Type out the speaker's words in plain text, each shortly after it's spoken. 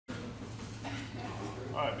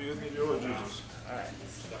Alright, be with me, Joe, or Jesus? Alright.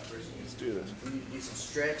 Let's do this. You need to do some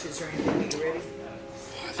stretches or anything? You ready?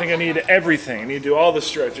 I think I need everything. I need to do all the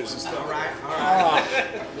stretches and stuff. Alright,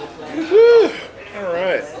 alright. Woo!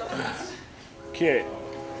 Alright. Okay.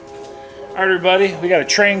 Alright, everybody, we got a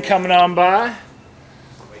train coming on by.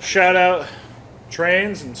 Shout out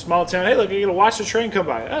trains and small town. Hey, look, you get to watch the train come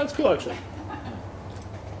by. Oh, that's cool, actually.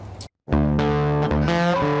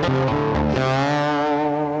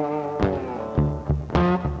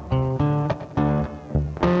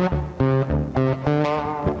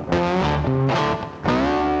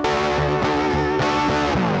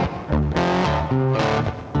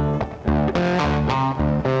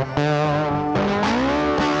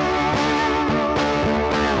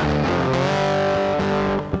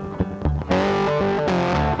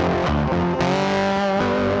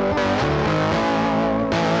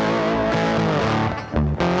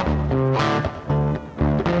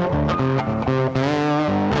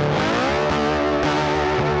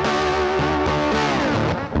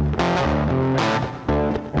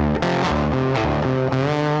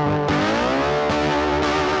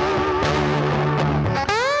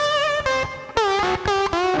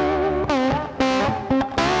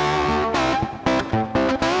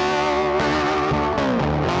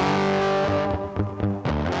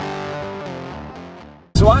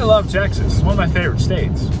 So I love Texas. It's one of my favorite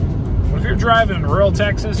states. But if you're driving in rural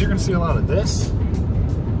Texas, you're gonna see a lot of this,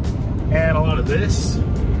 and a lot of this,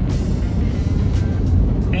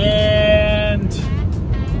 and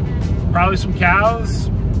probably some cows,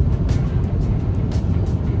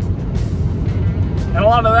 and a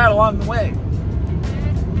lot of that along the way.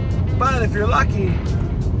 But if you're lucky,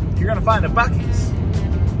 you're gonna find a Buc-ee's.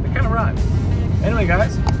 They kind of rhyme. Anyway,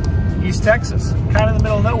 guys, East Texas, kind of in the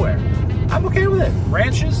middle of nowhere. I'm okay with it.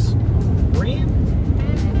 Ranches, green,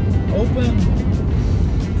 open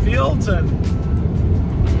fields, and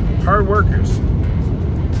hard workers.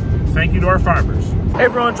 Thank you to our farmers. Hey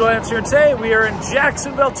everyone, Joel Hansen here, and today we are in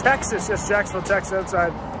Jacksonville, Texas. Yes, Jacksonville, Texas,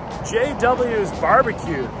 outside JW's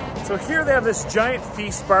Barbecue. So here they have this giant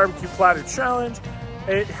feast barbecue platter challenge.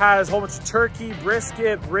 It has a whole bunch of turkey,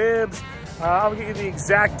 brisket, ribs. I'm gonna give you the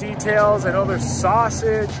exact details. I know there's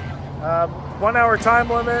sausage. 1 hour time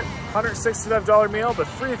limit, $165 meal, but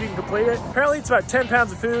free if you can complete it. Apparently it's about 10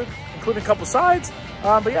 pounds of food, including a couple sides.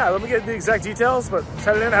 But yeah, let me get the exact details, but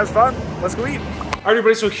set it in, have fun, let's go eat. All right,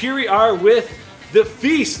 everybody, so here we are with the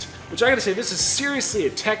feast, which I gotta say, this is seriously a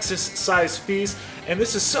Texas-sized feast, and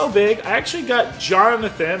this is so big, I actually got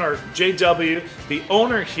Jonathan, or JW, the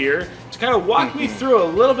owner here, to kind of walk me through a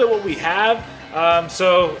little bit what we have.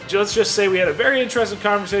 So let's just say we had a very interesting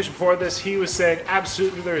conversation before this. He was saying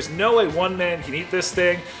absolutely there is no way one man can eat this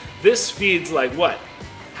thing. This feeds like what?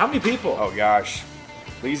 How many people? Oh gosh,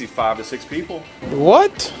 easy 5 to 6 people.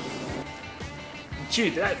 What?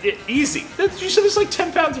 Gee, easy. You said there's like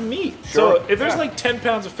 10 pounds of meat. Sure. So if there's like 10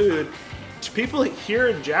 pounds of food, do people here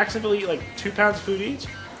in Jacksonville eat like 2 pounds of food each?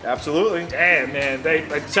 Absolutely. Damn, man,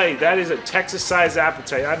 I tell you, that is a Texas-sized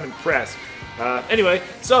appetite. I'm impressed. Anyway,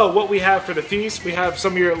 so what we have for the feast, we have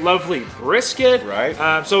some of your lovely brisket. Right.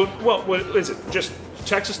 So what is it? Just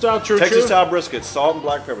Texas style, true? Texas style brisket, salt and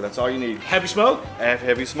black pepper. That's all you need. Heavy smoke?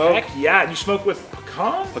 Heavy smoke. Heck yeah, and you smoke with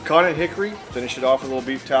pecan? Pecan and hickory. Finish it off with a little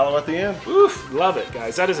beef tallow at the end. Oof, love it,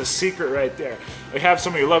 guys. That is a secret right there. We have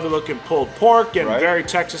some of your lovely looking pulled pork and very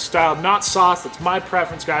Texas style, not sauce. That's my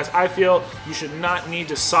preference, guys. I feel you should not need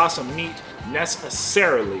to sauce a meat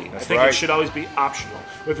necessarily. I think it should always be optional.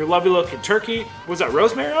 With your lovely looking turkey, was that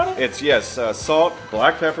rosemary on it? It's, yes, salt,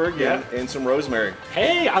 black pepper again, and some rosemary.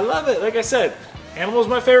 Hey, I love it. Like I said, animal's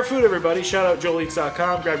my favorite food, everybody. Shout out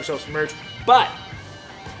joeleats.com, grab yourself some merch. But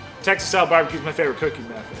Texas style barbecue is my favorite cooking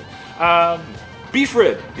method. Beef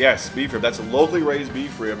rib. Yes, beef rib. That's a locally raised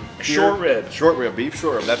beef rib. Short rib. Short rib, beef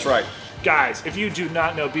short rib, that's right. Guys, if you do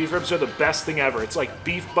not know, beef ribs are the best thing ever. It's like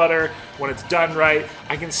beef butter when it's done right.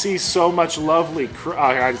 I can see so much lovely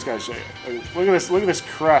I just gotta show you. Look at this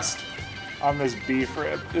crust on this beef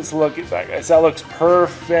rib. Just look at that, guys. That looks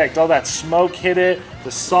perfect. All that smoke hit it,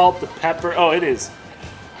 the salt, the pepper. Oh, it is.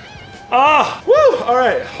 Ah, woo! All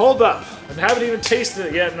right, hold up. I haven't even tasted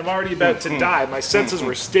it yet, and I'm already about to die. My senses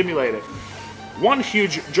were stimulated. One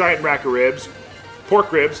huge giant rack of ribs.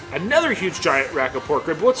 Pork ribs, another huge giant rack of pork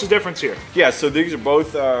rib. What's the difference here? Yeah, so these are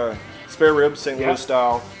both spare ribs, St. Louis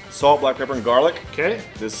style, salt, black pepper, and garlic. Okay.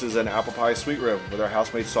 This is an apple pie sweet rib with our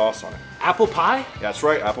house-made sauce on it. Apple pie? That's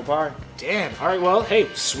right, apple pie. Damn. All right, well, hey,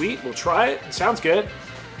 sweet. We'll try it. It sounds good.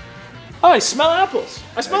 Oh, I smell apples.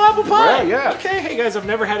 I smell apple pie. Yeah. Okay, hey guys, I've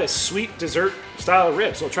never had a sweet dessert style of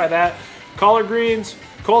rib, so we'll try that. Collard greens,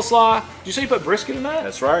 coleslaw. Did you say you put brisket in that?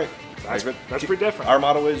 That's right. That's pretty different. Our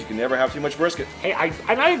motto is you can never have too much brisket. Hey,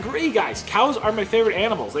 I agree, guys. Cows are my favorite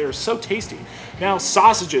animals. They are so tasty. Now,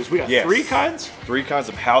 sausages. We got 3 kinds? 3 kinds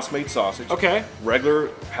of house-made sausage. Okay. Regular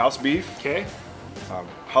house beef. Okay.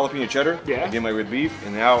 Jalapeno cheddar. Yeah. Again, my red beef.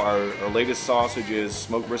 And now our latest sausage is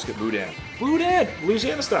smoked brisket boudin. Boudin,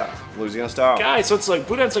 Louisiana style. Louisiana style. Guys, so it's like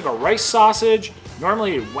boudin's like a rice sausage.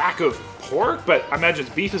 Normally a whack of pork, but I imagine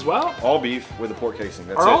it's beef as well. All beef with a pork casing.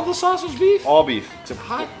 That's Are it. all the sausage beef? All beef.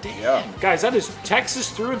 Hot damn. Yeah. Guys, that is Texas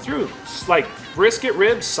through and through. It's like brisket,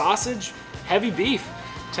 ribs, sausage, heavy beef.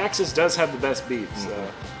 Texas does have the best beef. So.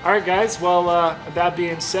 All right, guys. Well, that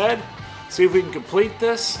being said, see if we can complete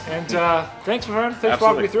this. And thanks, my friend. Thanks for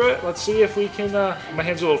walking me through it. Let's see if we can. My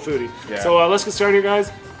hands are a little foodie. Yeah. So let's get started here,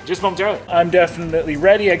 guys. Just momentarily. I'm definitely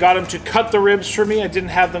ready. I got them to cut the ribs for me. I didn't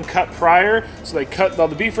have them cut prior, so they cut all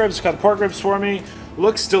the beef ribs, cut the pork ribs for me.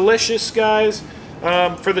 Looks delicious, guys.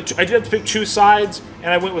 I did have to pick 2 sides,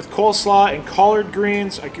 and I went with coleslaw and collard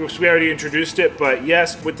greens. I guess we already introduced it, but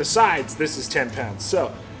yes, with the sides, this is 10 pounds. So,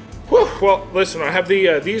 whew, well, listen, I have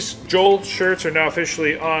these Joel shirts are now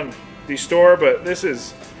officially on the store, but this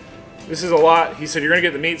is a lot. He said, you're gonna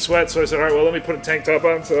get the meat sweat, so I said, all right, well, let me put a tank top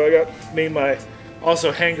on. So I got my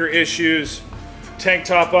also hanger issues tank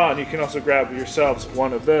top on. You can also grab yourselves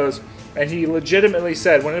one of those. And he legitimately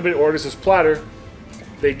said, when anybody orders this platter,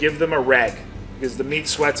 they give them a rag, because the meat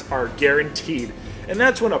sweats are guaranteed. And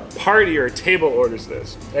that's when a party or a table orders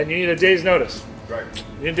this. And you need a day's notice. Right.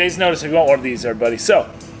 You need a day's notice if you want one of these, everybody. So,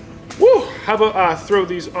 woo, how about throw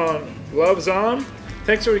these on, gloves on.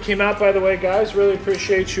 Thanks for what came out, by the way, guys. Really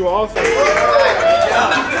appreciate you all.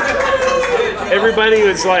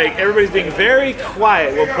 Everybody's being very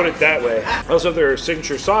quiet, we'll put it that way. Also have their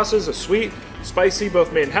signature sauces, a sweet, spicy,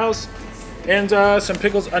 both made in house, and some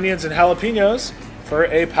pickles, onions, and jalapenos for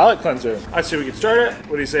a palate cleanser. I say we get started.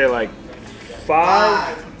 What do you say, like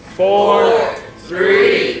 5, 4,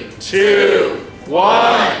 3, 2,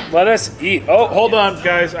 1. Let us eat. Oh, hold on,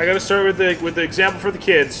 guys. I gotta start with the example for the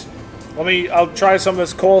kids. I'll try some of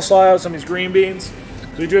this coleslaw, some of these green beans.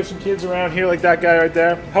 So we do have some kids around here, like that guy right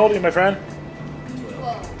there. How old are you, my friend?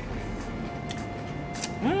 12.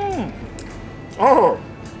 Oh,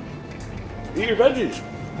 eat your veggies.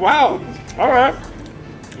 Wow. All right.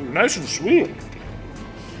 Nice and sweet.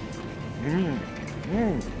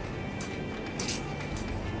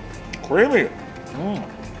 Creamy.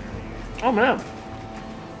 Oh man.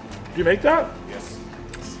 Do you make that? Yes.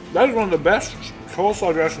 That is one of the best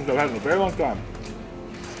coleslaw dressings I've had in a very long time.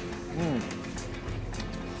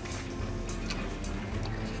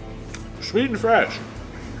 Sweet and fresh.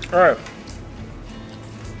 All right.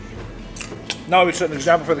 Now we set an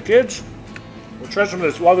example for the kids. We'll try some of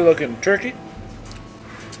this lovely looking turkey.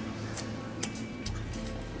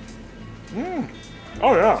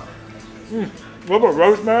 Oh yeah. A little bit of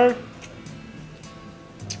rosemary.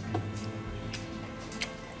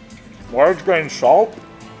 Large grain salt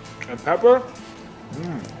and pepper.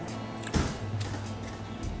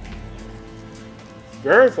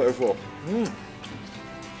 Very flavorful.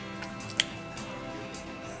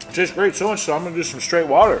 Tastes great, so much so I'm gonna do some straight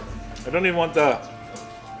water. I don't even want a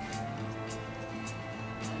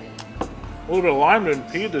little bit of lime to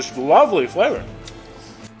impede this lovely flavor.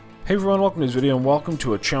 Hey everyone, welcome to this video and welcome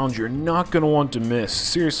to a challenge you're not going to want to miss.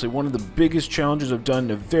 Seriously, one of the biggest challenges I've done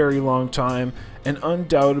in a very long time, and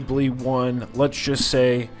undoubtedly one, let's just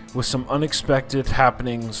say, with some unexpected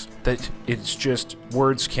happenings that it's just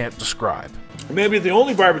words can't describe. Maybe the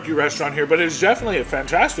only barbecue restaurant here, but it's definitely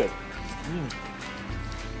fantastic.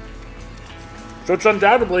 So it's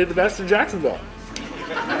undoubtedly the best in Jacksonville.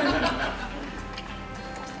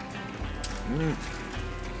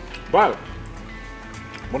 But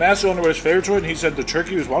when I asked the owner what his favorite was, and he said the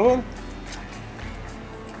turkey was one of them,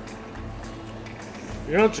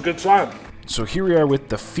 you know, it's a good sign. So here we are with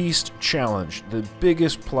the Feast Challenge, the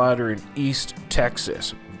biggest platter in East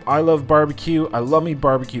Texas. I love barbecue, I love me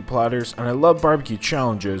barbecue platters, and I love barbecue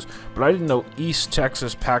challenges, but I didn't know East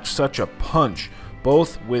Texas packed such a punch,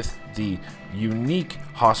 both with the unique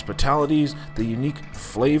hospitalities, the unique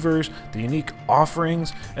flavors, the unique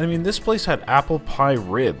offerings. And I mean, this place had apple pie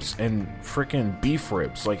ribs and freaking beef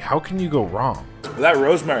ribs. Like, how can you go wrong? That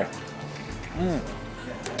rosemary. And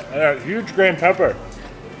that huge green pepper.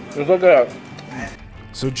 Just look at that.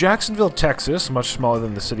 So Jacksonville, Texas, much smaller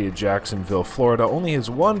than the city of Jacksonville, Florida, only has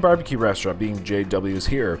one barbecue restaurant, being JW's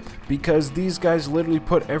here, because these guys literally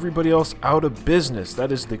put everybody else out of business.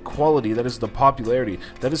 That is the quality, that is the popularity,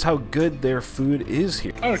 that is how good their food is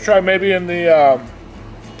here. I'm gonna try maybe in the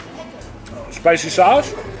spicy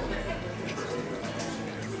sauce.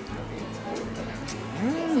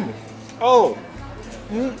 Oh.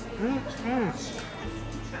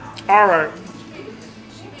 All right.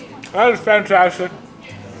 That is fantastic.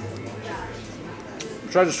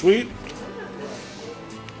 Try the sweet.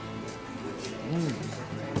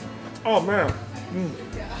 Oh man.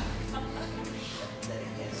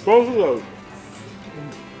 Both of those.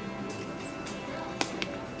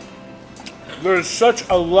 There's such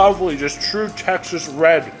a lovely, just true Texas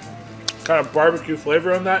red kind of barbecue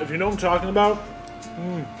flavor on that. If you know what I'm talking about,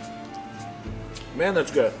 man,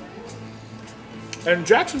 that's good. And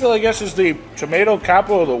Jacksonville, I guess, is the tomato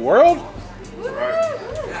capital of the world. Right.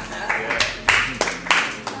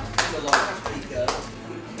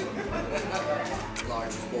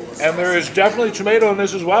 And there is definitely tomato in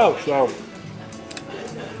this as well. So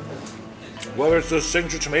whether it's those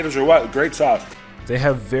signature tomatoes or what, great sauce. They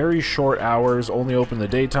have very short hours, only open the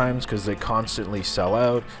daytimes because they constantly sell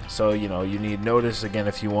out. So, you know, you need notice again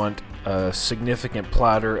if you want a significant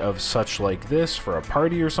platter of such like this for a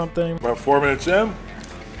party or something. About 4 minutes in.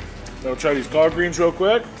 I'll try these collard greens real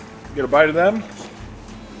quick. Get a bite of them.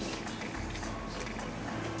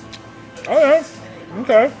 Oh yeah,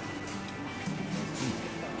 okay.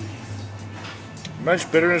 Nice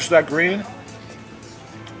bitterness to that green.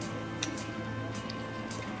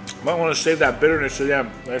 Might want to save that bitterness to the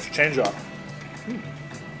end. Nice change up.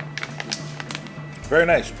 Very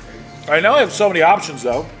nice. All right, now I have so many options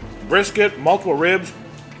though. Brisket, multiple ribs,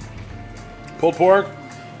 pulled pork.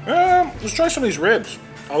 Let's try some of these ribs.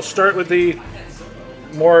 I'll start with the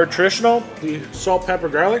more traditional, the salt, pepper,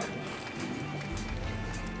 garlic.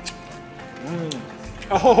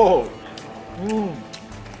 Oh.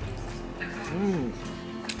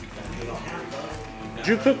 Did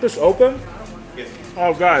you cook this open? Yes.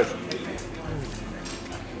 Oh, guys.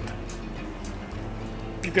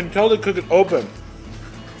 You can tell they cook it open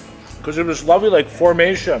because of this lovely like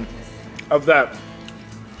formation of that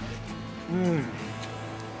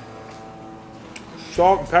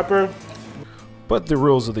salt and pepper. But the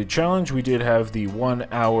rules of the challenge, we did have the 1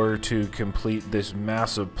 hour to complete this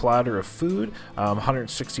massive platter of food,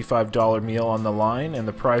 $165 meal on the line, and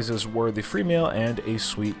the prizes were the free meal and a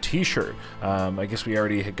sweet t-shirt. I guess we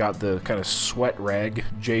already had got the kind of sweat rag,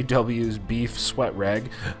 JW's beef sweat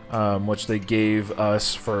rag, which they gave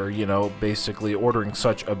us for, you know, basically ordering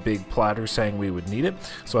such a big platter saying we would need it.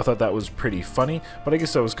 So I thought that was pretty funny, but I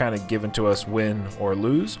guess that was kind of given to us win or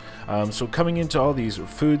lose. So coming into all these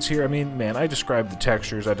foods here, I mean, man, I described the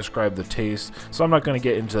textures, I described the taste, so I'm not going to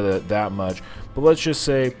get into that much, but let's just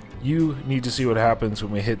say you need to see what happens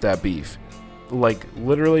when we hit that beef. Like,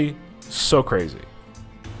 literally so crazy.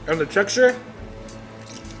 And the texture,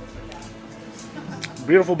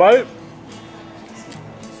 beautiful bite,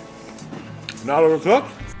 not overcooked.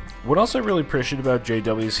 What else I really appreciate about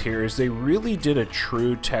JW's here is they really did a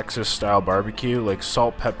true Texas style barbecue, like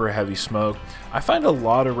salt, pepper, heavy smoke. I find a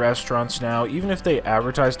lot of restaurants now, even if they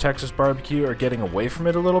advertise Texas barbecue, are getting away from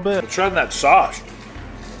it a little bit. Try that sauce.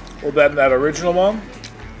 Or that original one.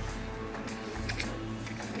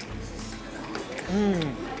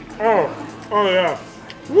 Oh yeah.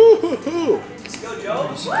 Woo-hoo-hoo. Let's go,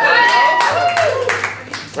 Joe.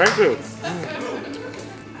 Thank you.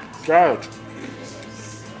 God.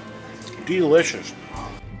 Delicious.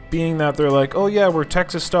 Being that they're like, oh yeah, we're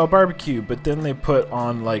Texas style barbecue, but then they put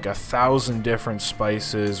on like 1,000 different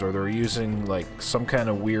spices, or they're using like some kind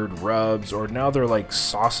of weird rubs, or now they're like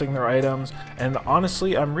saucing their items, and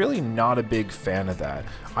honestly, I'm really not a big fan of that.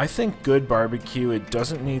 I think good barbecue, it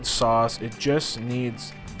doesn't need sauce, it just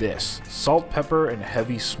needs this, salt, pepper, and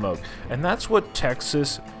heavy smoke, and that's what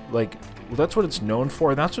Texas, like, that's what it's known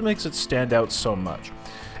for, and that's what makes it stand out so much.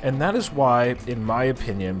 And that is why, in my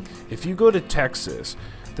opinion, if you go to Texas,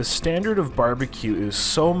 the standard of barbecue is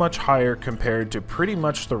so much higher compared to pretty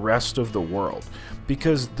much the rest of the world,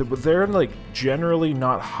 because they're like generally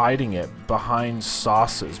not hiding it behind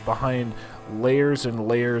sauces, behind layers and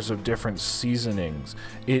layers of different seasonings.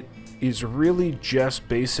 It is really just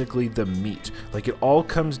basically the meat. Like, it all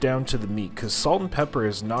comes down to the meat, because salt and pepper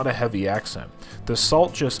is not a heavy accent. The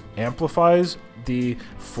salt just amplifies the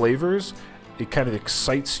flavors. It kind of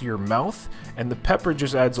excites your mouth, and the pepper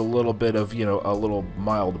just adds a little bit of, you know, a little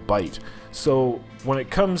mild bite. So when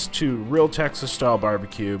it comes to real Texas style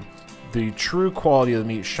barbecue, the true quality of the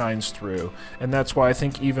meat shines through, and that's why I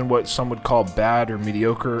think even what some would call bad or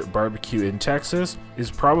mediocre barbecue in Texas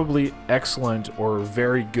is probably excellent or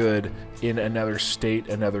very good in another state,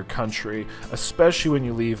 another country, especially when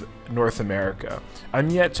you leave North America.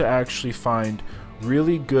 I'm yet to actually find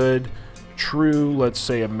really good, true, let's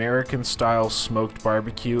say, American style smoked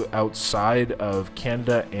barbecue outside of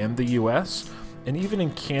Canada and the US. And even in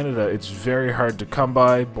Canada, it's very hard to come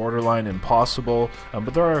by, borderline impossible,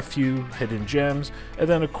 but there are a few hidden gems. And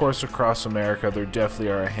then of course across America, there definitely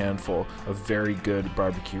are a handful of very good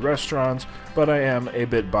barbecue restaurants, but I am a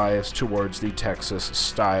bit biased towards the Texas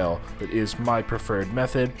style. That is my preferred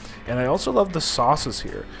method. And I also love the sauces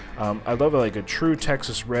here. I love it like a true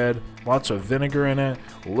Texas red, lots of vinegar in it,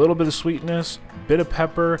 a little bit of sweetness, bit of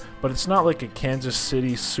pepper, but it's not like a Kansas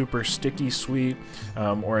City super sticky sweet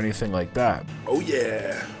or anything like that. Oh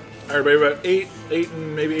yeah. All right, about 8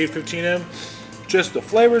 and maybe 8:15 in. Just the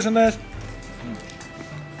flavors in this.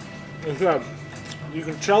 You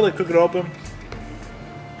can tell they cook it open.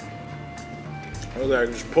 Oh, there, I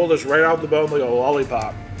can just pull this right out the bone like a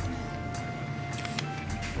lollipop.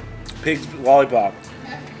 Pig's lollipop.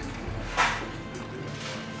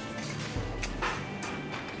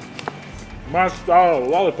 My style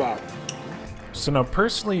lollipop. So now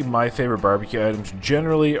personally, my favorite barbecue items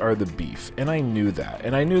generally are the beef, and I knew that.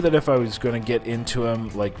 And I knew that if I was going to get into them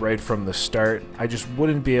like right from the start, I just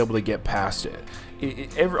wouldn't be able to get past it.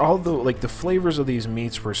 All the flavors of these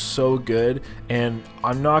meats were so good, and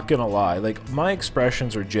I'm not gonna lie, like my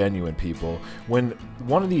expressions are genuine, people. When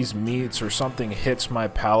one of these meats or something hits my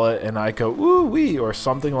palate and I go ooh wee or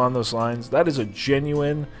something along those lines, that is a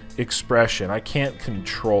genuine expression. I can't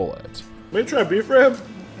control it. Let me try beef rib.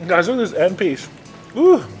 Guys, look at this end piece.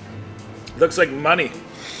 Ooh, looks like money.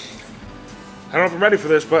 I don't know if I'm ready for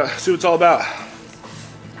this, but see what it's all about.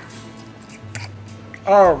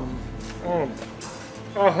 Oh.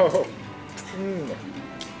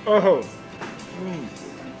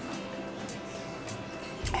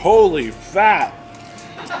 Holy fat.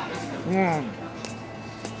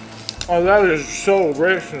 Oh, that is so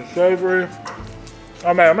rich and savory.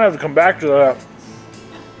 Oh man, I'm gonna have to come back to that.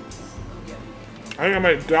 I think I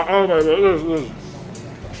might die. Oh my God,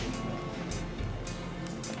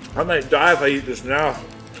 I might die if I eat this now.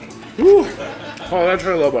 Whew. Oh, that's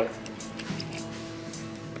really low, buddy.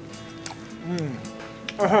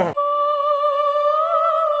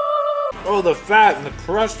 Oh, the fat and the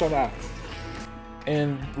crust on that.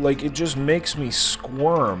 And like it just makes me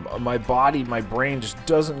squirm. My body, my brain just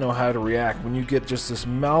doesn't know how to react when you get just this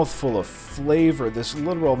mouthful of flavor, this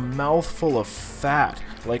literal mouthful of fat.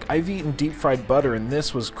 Like I've eaten deep fried butter and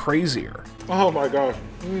this was crazier. Oh my God.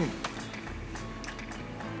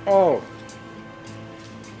 Oh.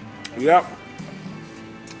 Yep.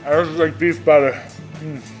 That was like beef butter.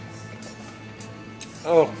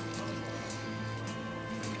 Oh.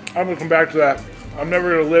 I'm gonna come back to that. I'm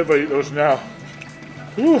never gonna live if I eat those now.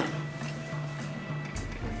 Whew.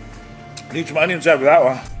 Need some onions after that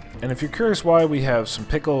one. And if you're curious why we have some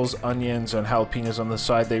pickles, onions, and jalapenos on the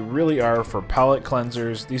side, they really are for palate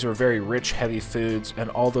cleansers. These are very rich, heavy foods, and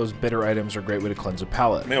all those bitter items are a great way to cleanse a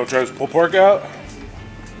palate. Maybe I'll try this pulled pork out.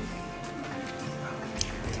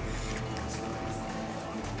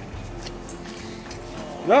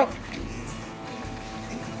 Yep.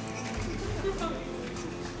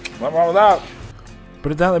 Nothing wrong with that.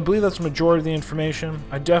 But at that, I believe that's the majority of the information.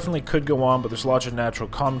 I definitely could go on, but there's lots of natural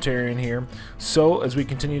commentary in here. So, as we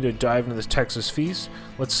continue to dive into this Texas feast,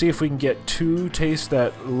 let's see if we can get to taste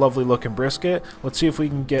that lovely looking brisket. Let's see if we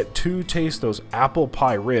can get to taste those apple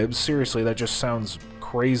pie ribs. Seriously, that just sounds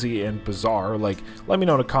crazy and bizarre. Like, let me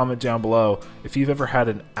know in a comment down below if you've ever had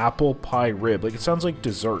an apple pie rib. Like, it sounds like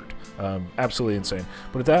dessert. Absolutely insane.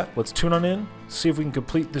 But at that, let's tune on in, see if we can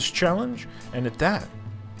complete this challenge, and at that,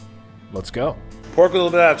 let's go. Pork with a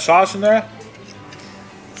little bit of that sauce in there.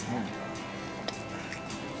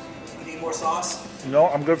 You need more sauce? No,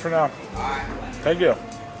 I'm good for now. Alright. Thank you.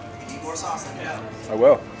 You need more sauce? Yeah. I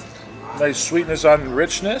will. Nice sweetness on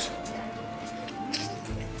richness.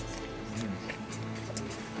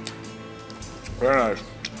 Very nice.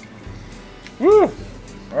 Woo!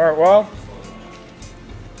 Alright, well.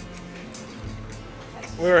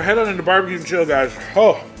 We're heading into barbecue and chill, guys.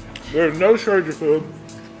 Oh, there's no shortage of food.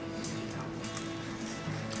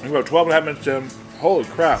 I go 12 and a half minutes in. Holy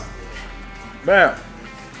crap. Man,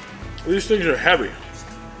 these things are heavy.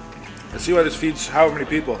 I see why this feeds however many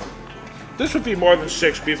people. This would feed more than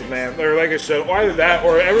 6 people, man. Or like I said, either that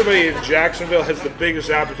or everybody in Jacksonville has the biggest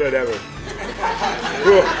appetite ever.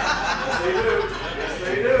 Yes,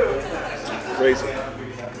 they do. Crazy.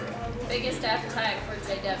 Biggest appetite for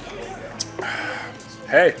JW.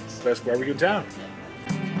 Hey, best barbecue in town.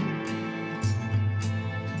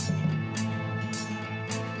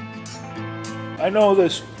 I know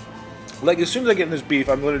this, like as soon as I get in this beef,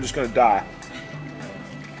 I'm literally just gonna die.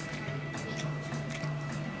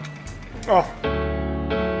 Oh.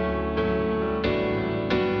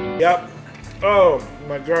 Yep. Oh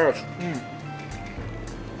my gosh.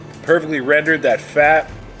 Perfectly rendered, that fat.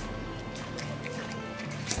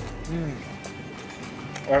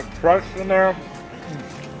 That crust in there.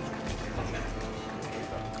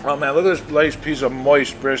 Oh man, look at this nice piece of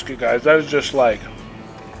moist brisket, guys. That is just like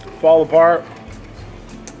fall apart.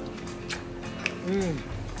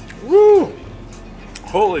 Woo!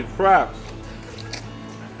 Holy crap!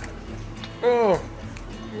 Oh.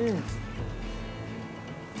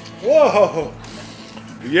 Whoa!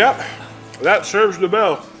 Yep, that serves the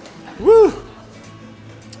bill. Woo!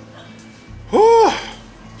 Whew.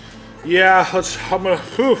 Yeah, I'm gonna.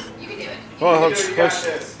 Whew. You can do it. Oh,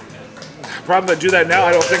 let's. Probably do that now.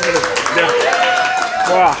 I don't think I'm gonna. Yeah.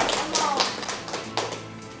 Wow.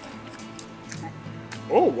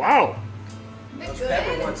 Oh wow. Those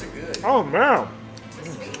pepper ones are good. Oh man. The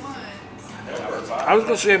sweet ones. I was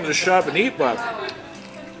gonna say I'm just shut up and eat, but.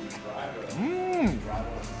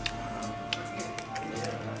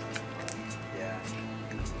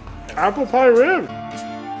 Apple pie rib.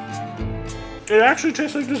 It actually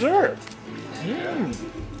tastes like dessert.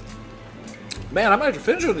 Man, I might have to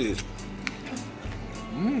finish with these.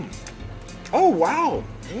 Oh wow.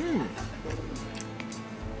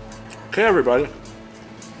 Okay, everybody.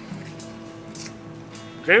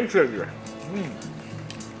 Game changer.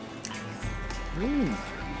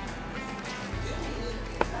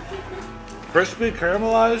 Crispy,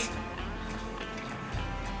 caramelized.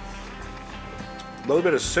 A little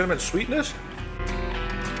bit of cinnamon sweetness.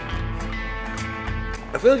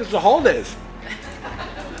 I feel like it's the holidays.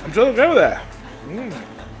 I'm so okay with that.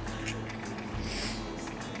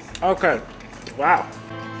 Okay. Wow.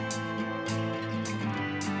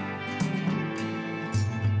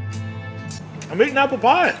 I'm eating apple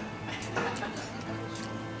pie.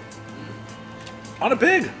 On a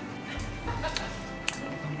pig.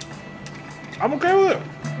 I'm okay with it.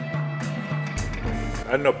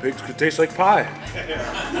 I didn't know pigs could taste like pie.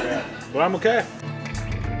 But I'm okay.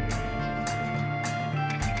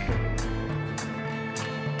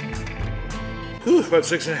 Whew, about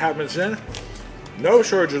 6.5 minutes in. No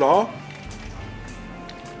shortage at all.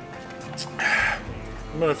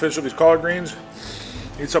 I'm gonna finish up these collard greens.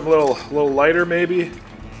 Need something a little lighter maybe.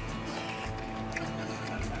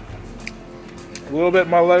 A little bit in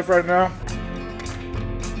my life right now.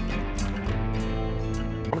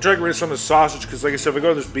 I'm trying to get rid of some of the sausage because, like I said, if I go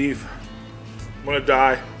to this beef, I'm gonna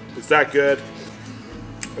die. It's that good.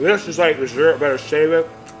 This is like dessert. Better save it.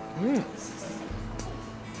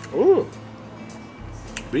 Ooh,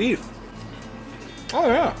 beef. Oh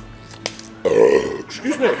yeah.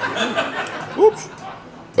 Excuse me. Oops.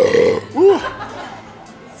 Ooh.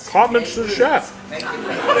 Compliments to the chef. Thank you.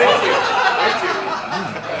 Thank you.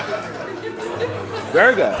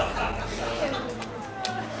 Very good.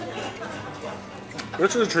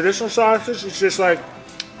 This is a traditional sausage. It's just like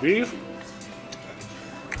beef,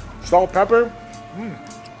 salt, pepper.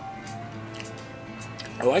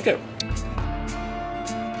 I like it.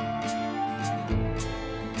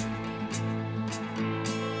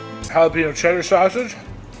 Jalapeno cheddar sausage.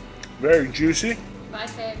 Very juicy. My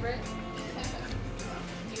favorite.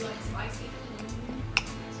 Do you like spicy?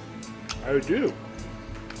 I do.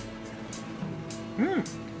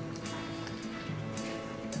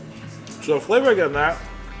 So the flavor I get in that,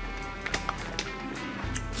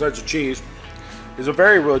 besides the cheese, is a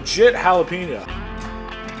very legit jalapeno.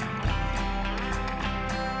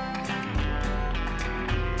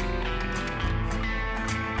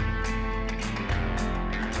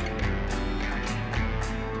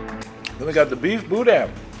 Then we got the beef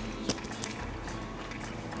boudin.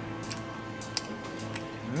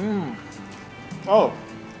 Oh.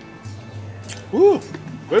 Woo.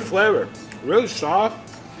 Good flavor. Really soft.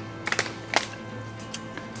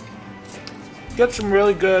 Get some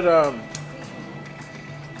really good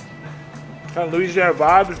kind of Louisiana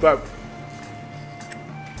vibes, but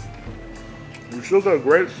you still got a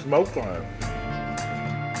great smoke on it.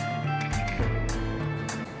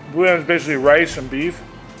 Boudin is basically rice and beef,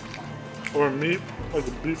 or meat, like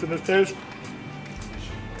the beef in this case.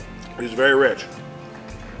 It's very rich.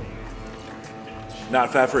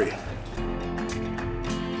 Not fat-free.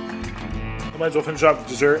 I might as well finish off the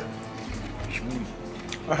dessert.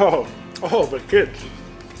 Oh, but kids,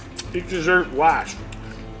 eat dessert last.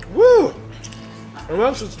 Woo!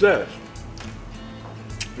 Unless it's this.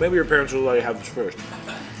 Maybe your parents will let you have this first.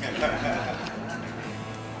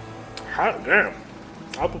 Hot damn.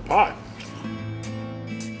 Apple pie.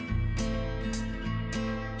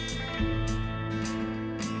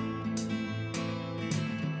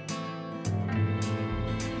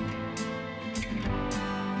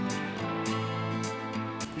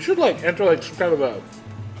 You should like enter like some kind of a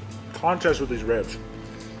contest with these ribs.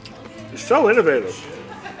 It's so innovative.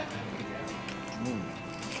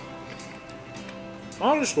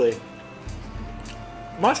 honestly,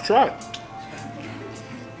 must try.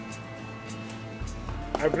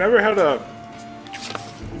 I've never had a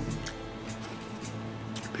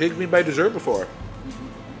pig meat by dessert before.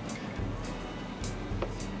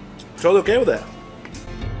 Totally okay with that.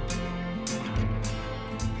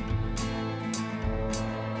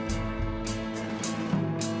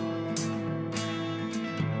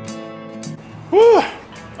 Whew.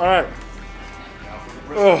 All right.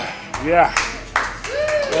 Oh, yeah.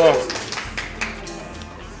 Oh.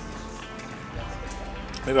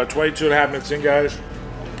 We got 22 and a half minutes in, guys.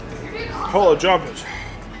 Holy jumpers.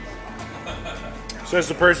 Says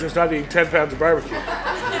the person who's not eating 10 pounds of barbecue.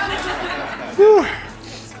 Whew.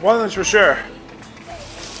 One thing's for sure.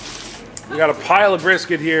 We got a pile of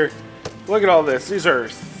brisket here. Look at all this. These are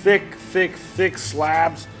thick, thick, thick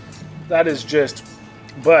slabs. That is just,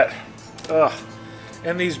 but, ugh.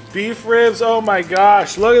 And these beef ribs, oh my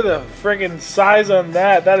gosh. Look at the friggin' size on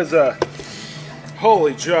that. That is a,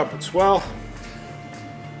 holy jumpers. Well,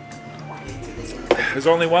 there's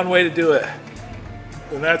only one way to do it,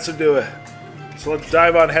 and that's to do it. So let's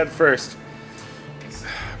dive on head first.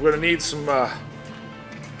 We're gonna need some,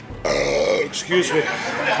 excuse me,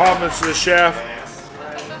 compliments to the chef,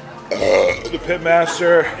 the pit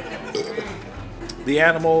master, the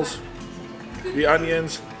animals, the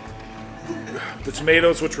onions, the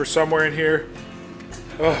tomatoes, which were somewhere in here.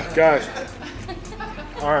 Oh, guys.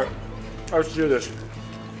 All right, let's do this.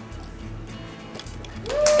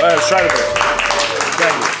 Let's try to.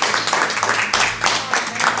 Thank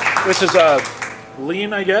you. This is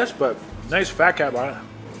lean, I guess, but nice fat cap on it.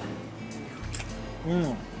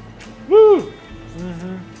 Mmm. Woo!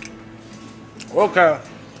 Mm-hmm. Okay.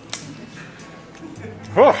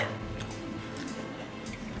 Oh.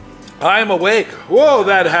 I'm awake. Whoa,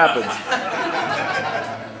 that happened.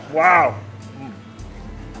 Wow.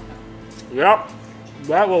 Yep.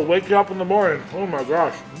 That will wake you up in the morning. Oh my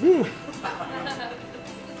gosh. Woo.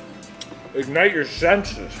 Ignite your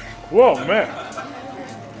senses. Whoa, man.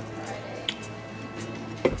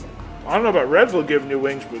 I don't know about Red Bull giving you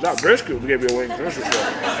wings, but that brisket will give you wings, that's for sure.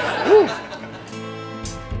 Woo.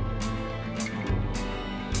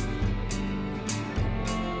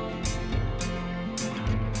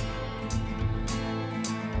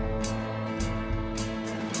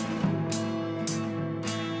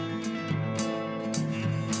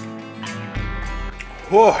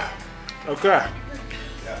 Whoa. Okay.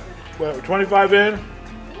 Well, 25 in.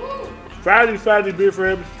 Fatty, fatty beef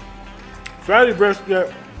ribs. Fatty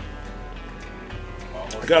brisket.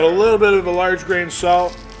 Got a little bit of the large grain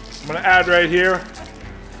salt. I'm gonna add right here.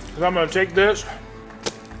 Cause I'm gonna take this.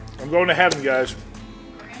 I'm going to heaven, guys.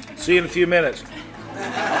 See you in a few minutes.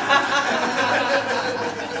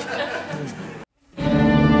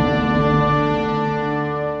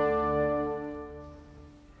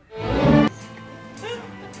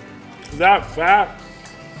 That fat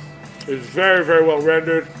is very, very well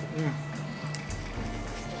rendered.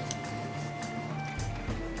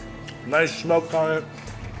 Nice smoke on it.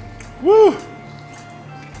 Woo!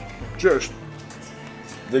 Just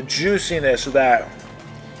the juiciness of that.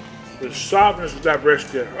 The softness of that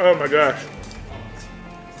brisket. Oh my gosh.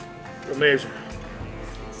 Amazing.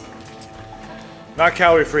 Not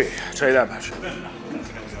calorie free, I'll tell you that much.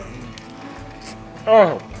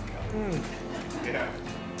 Oh. Yeah.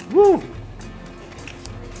 Woo!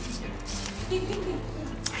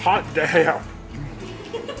 Hot damn.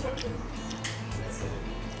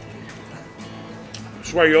 I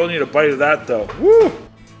swear you only need a bite of that though. Woo!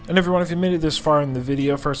 And everyone, if you made it this far in the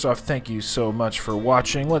video, first off, thank you so much for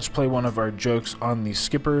watching. Let's play one of our jokes on the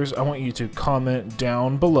skippers. I want you to comment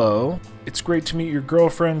down below. It's great to meet your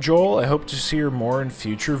girlfriend, Joel. I hope to see her more in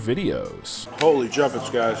future videos. Holy jumpets,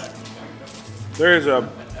 guys. There's a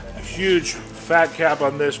huge fat cap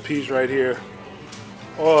on this piece right here.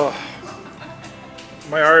 Oh,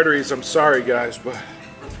 my arteries, I'm sorry guys, but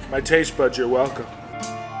my taste buds, you're welcome.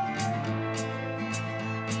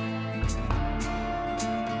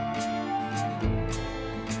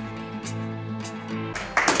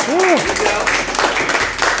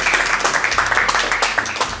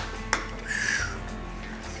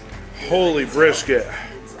 Holy brisket.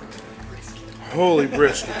 Holy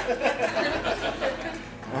brisket.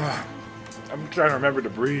 I'm trying to remember to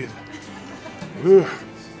breathe. Whew.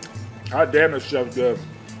 God damn, this stuff's good.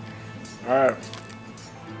 Alright.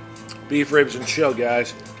 Beef ribs and chill,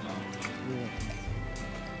 guys.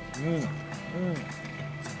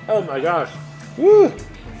 Oh my gosh. Woo!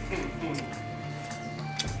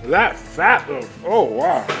 That fat though. Oh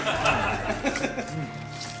wow.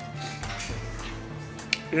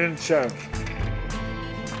 Intense.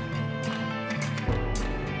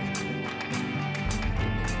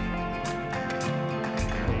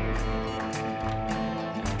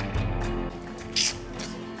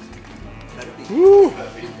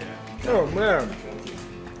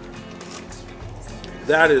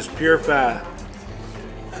 That is pure fat.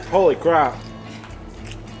 Holy crap.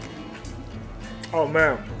 Oh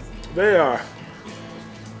man, they are.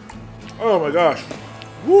 Oh my gosh.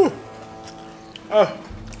 Woo. Oh.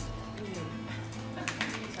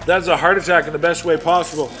 That's a heart attack in the best way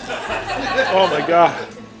possible. Oh my god.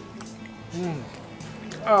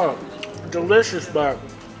 Oh, delicious, but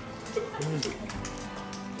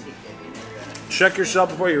check yourself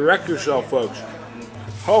before you wreck yourself, folks.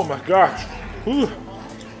 Oh my gosh. Whew.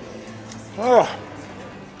 Oh.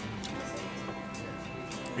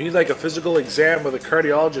 You need like a physical exam with a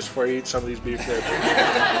cardiologist before you eat some of these beef ribs.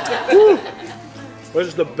 Whew. This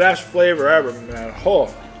is the best flavor ever, man.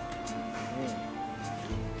 Oh.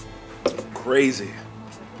 Crazy.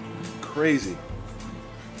 Crazy.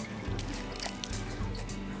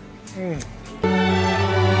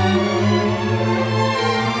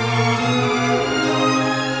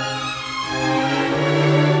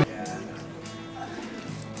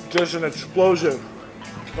 Just an explosion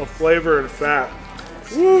of flavor and fat.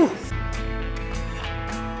 Woo!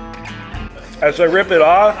 As I rip it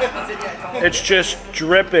off, it's just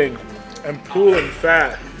dripping and pooling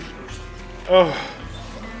fat. Oh,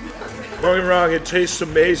 don't get me wrong, it tastes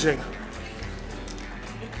amazing.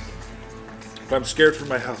 But I'm scared for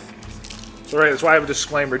my health. It's alright, that's why I have a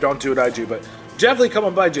disclaimer, don't do what I do, but definitely come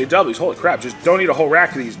and buy JW's. Holy crap, just don't eat a whole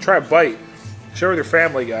rack of these. Try a bite. Share with your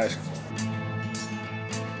family, guys.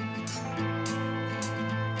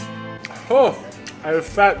 Oh, I have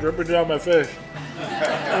fat dripping down my face.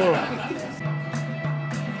 Oh.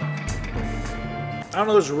 I don't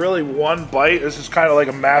know if there's really one bite. This is kind of like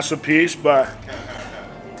a massive piece, but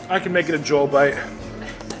I can make it a Joel bite.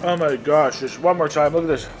 Oh my gosh, just one more time. Look at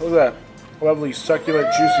this. Look at that. Lovely, succulent,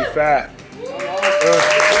 juicy fat.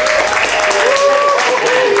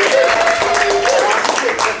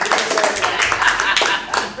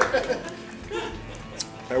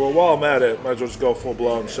 Hey, well, while I'm at it, might as well just go full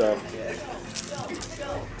blown, so.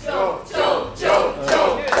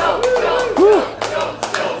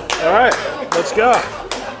 All right, let's go.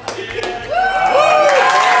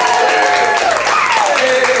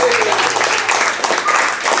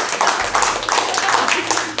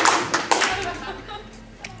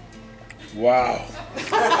 Wow.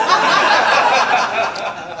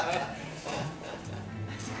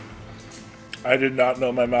 I did not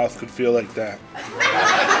know my mouth could feel like that.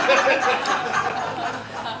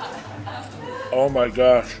 Oh my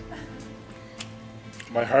gosh.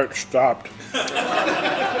 My heart stopped.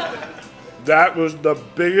 That was the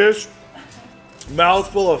biggest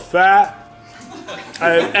mouthful of fat I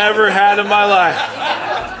have ever had in my life.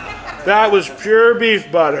 That was pure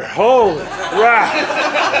beef butter. Holy crap.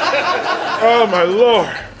 Oh my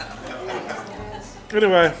Lord.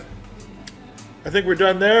 Anyway, I think we're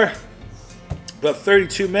done there. About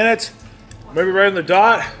 32 minutes. Maybe right on the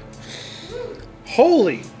dot.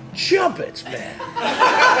 Holy jumpets, man.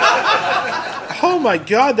 Oh my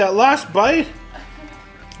God, that last bite.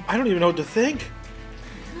 I don't even know what to think.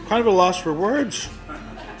 Kind of a loss for words.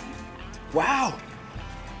 Wow.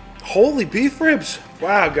 Holy beef ribs.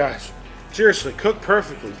 Wow, guys. Seriously, cooked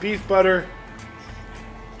perfectly. Beef butter.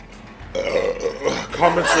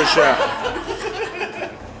 Comments to the chef.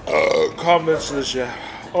 Comments to the chef.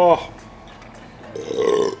 Oh.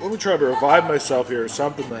 Let me try to revive myself here or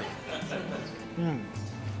something then.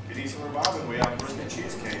 If you need some reviving, we have brisket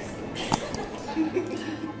cheesecake.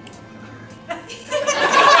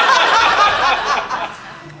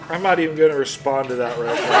 I'm not even going to respond to that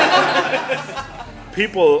right now.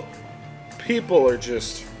 People are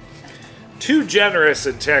just too generous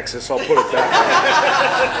in Texas, I'll put it that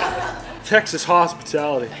way. Texas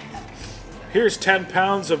hospitality. Here's 10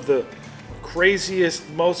 pounds of the craziest,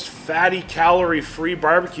 most fatty, calorie-free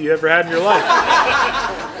barbecue you ever had in your life.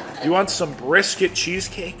 You want some brisket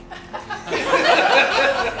cheesecake?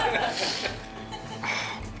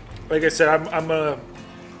 Like I said, I'm gonna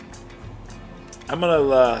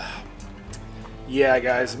yeah,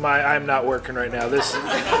 guys, I'm not working right now. This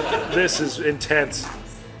is intense.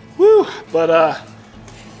 Woo! But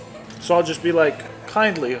so I'll just be like,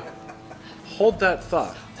 kindly hold that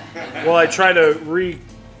thought while I try to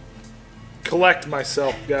collect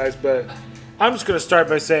myself, guys. But I'm just gonna start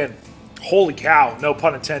by saying, holy cow, no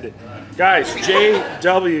pun intended. Guys,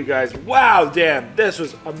 JW, guys, wow, damn, this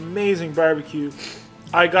was amazing barbecue.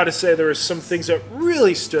 I gotta say, there were some things that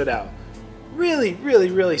really stood out.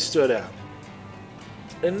 Really stood out.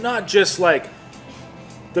 And not just like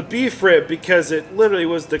the beef rib, because it literally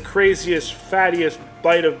was the craziest, fattiest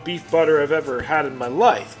bite of beef butter I've ever had in my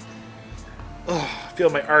life. Oh, I feel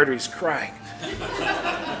my arteries crying.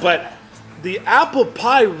 But the apple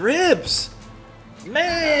pie ribs,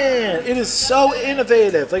 man, It is so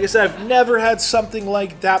innovative. Like I said, I've never had something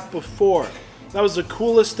like that before. That was the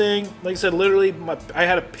coolest thing. Like I said, literally, I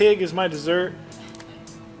had a pig as my dessert.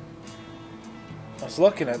 I was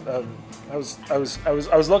looking at, I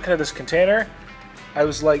was looking at this container. I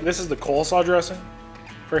was like, this is the coleslaw dressing.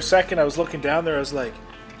 For a second, I was looking down there. I was like,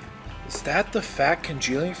 is that the fat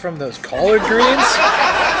congealing from those collard greens?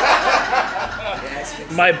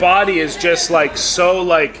 My body is just like so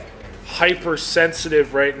like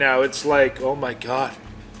hypersensitive right now. It's like, oh my God,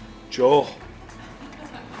 Joel.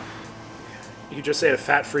 You could just say a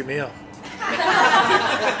fat-free meal.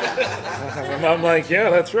 And I'm like, yeah,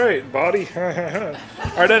 that's right, body. All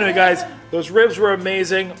right, anyway, guys, those ribs were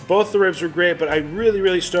amazing. Both the ribs were great, but I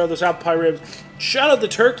really started those apple pie ribs. Shout out the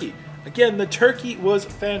turkey. Again, the turkey was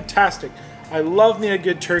fantastic. I love me a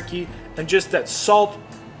good turkey, and just that salt,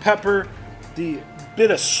 pepper, the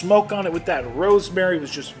bit of smoke on it with that rosemary was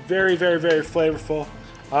just very flavorful.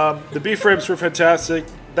 The beef ribs were fantastic.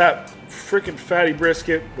 That freaking fatty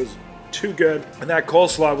brisket was too good, and that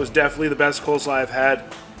coleslaw was definitely the best coleslaw I've had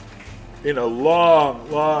in a long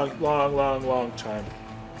time.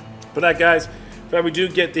 But that, guys, that we do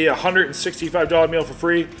get the $165 meal for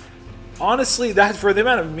free. Honestly, that for the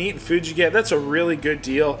amount of meat and food you get, that's a really good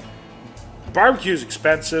deal. Barbecue is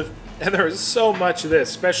expensive, and there was so much of this,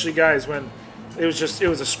 especially, guys, when it was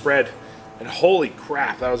a spread, and holy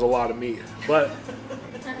crap, that was a lot of meat. But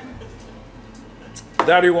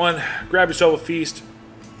without everyone, grab yourself a feast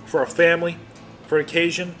for a family, for an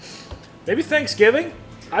occasion, maybe Thanksgiving.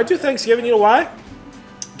 I do Thanksgiving. You know why?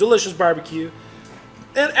 Delicious barbecue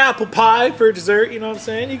and apple pie for dessert. You know what I'm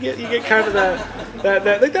saying? You get kind of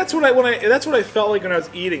that like that's what I felt like when I was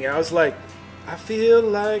eating. I was like, I feel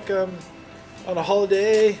like on a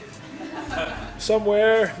holiday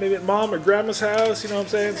somewhere, maybe at mom or grandma's house. You know what I'm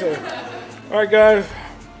saying? So, all right, guys,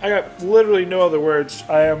 I got literally no other words.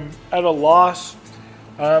 I am at a loss.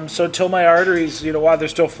 So till my arteries, you know, while they're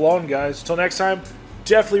still flowing, guys. Till next time,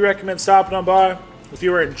 definitely recommend stopping on by. If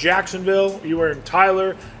you were in Jacksonville, you were in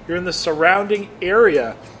Tyler, you're in the surrounding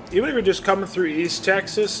area, even if you're just coming through East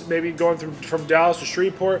Texas, maybe going through from Dallas to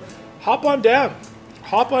Shreveport, hop on down.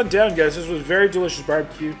 Hop on down, guys. This was very delicious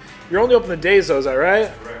barbecue. You're only open the days, though, is that right?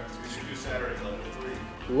 Correct. We should do Saturday 11 to 3.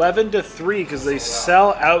 11 to 3, because they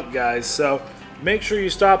sell out, guys. So make sure you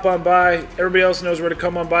stop on by. Everybody else knows where to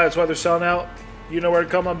come on by. That's why they're selling out. You know where to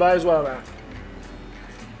come on by as well, man.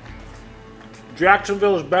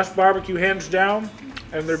 Jacksonville's best barbecue, hands down,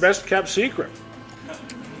 and their best kept secret.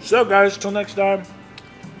 So, guys, till next time,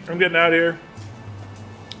 I'm getting out of here.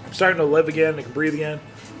 I'm starting to live again. I can breathe again.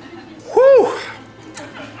 Whew!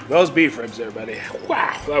 Those beef ribs there, buddy.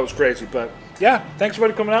 Wow, that was crazy. But, yeah, thanks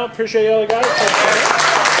everybody coming out. Appreciate you all, guys.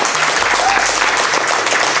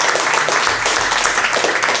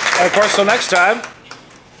 And, of course, till next time,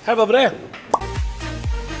 have a lovely day.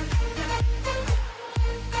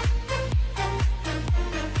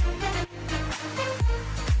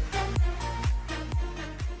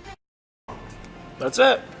 That's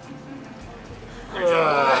it.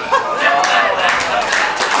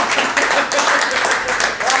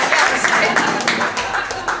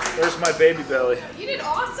 There's my baby belly. You did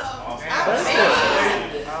awesome.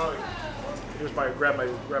 Here's my grab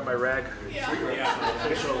my rag. Yeah.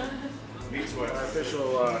 Official Meat sweat.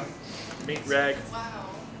 official meat rag. Wow.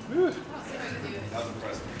 Whew. I'll see if I can do it. That was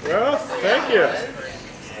impressive. Well, thank you.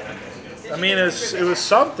 I mean, it was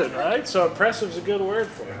something, right? So impressive is a good word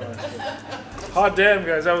for it. Hot damn,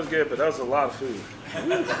 guys, that was good, but that was a lot of food.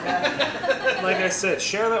 Like I said,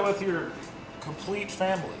 share that with your complete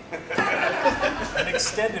family. An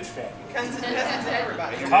extended family. Cousins and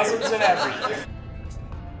everybody. Cousins and everything.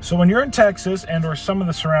 So when you're in Texas and or some of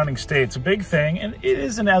the surrounding states, a big thing, and it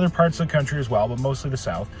is in other parts of the country as well, but mostly the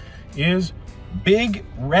South, is Big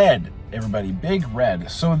Red, everybody, Big Red.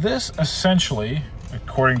 So this essentially,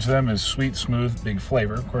 according to them, is sweet, smooth, big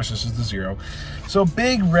flavor. Of course, this is the zero. So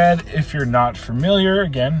Big Red, if you're not familiar,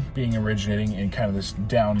 again, originating in kind of this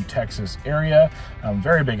down Texas area,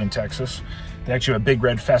 very big in Texas. They actually have a Big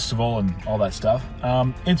Red Festival and all that stuff.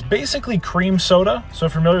 It's basically cream soda. So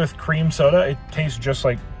if you're familiar with cream soda, it tastes just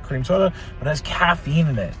like cream soda, but it has caffeine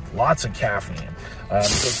in it. Lots of caffeine. So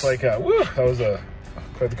it's like, woo, that was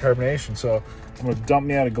quite the carbonation. So I'm gonna dump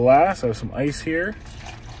me out a glass. I have some ice here.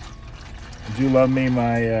 I do love me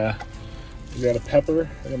my, I got a pepper.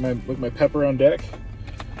 I got my pepper on deck.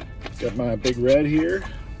 Got my Big Red here.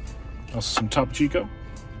 Also some Topo Chico.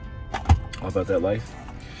 How about that life?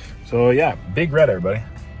 So yeah, Big Red, everybody.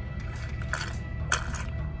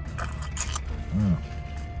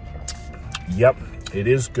 Yep, it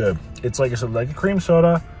is good. It's like I said, like a cream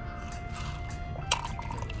soda.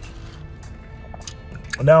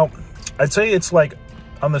 Now, I'd say it's like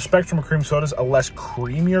on the spectrum of cream sodas, a less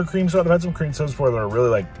creamier cream soda. I've had some cream sodas before that are really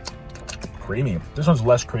like creamy. This one's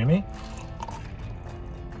less creamy.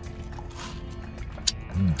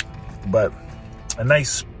 But a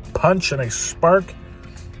nice punch, a nice spark.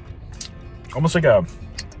 Almost like a,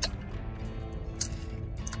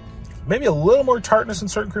 maybe a little more tartness in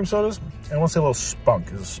certain cream sodas. And I want to say a little spunk.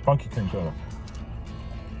 It's a spunky cream soda.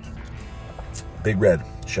 Big Red,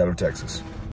 Shadow, Texas.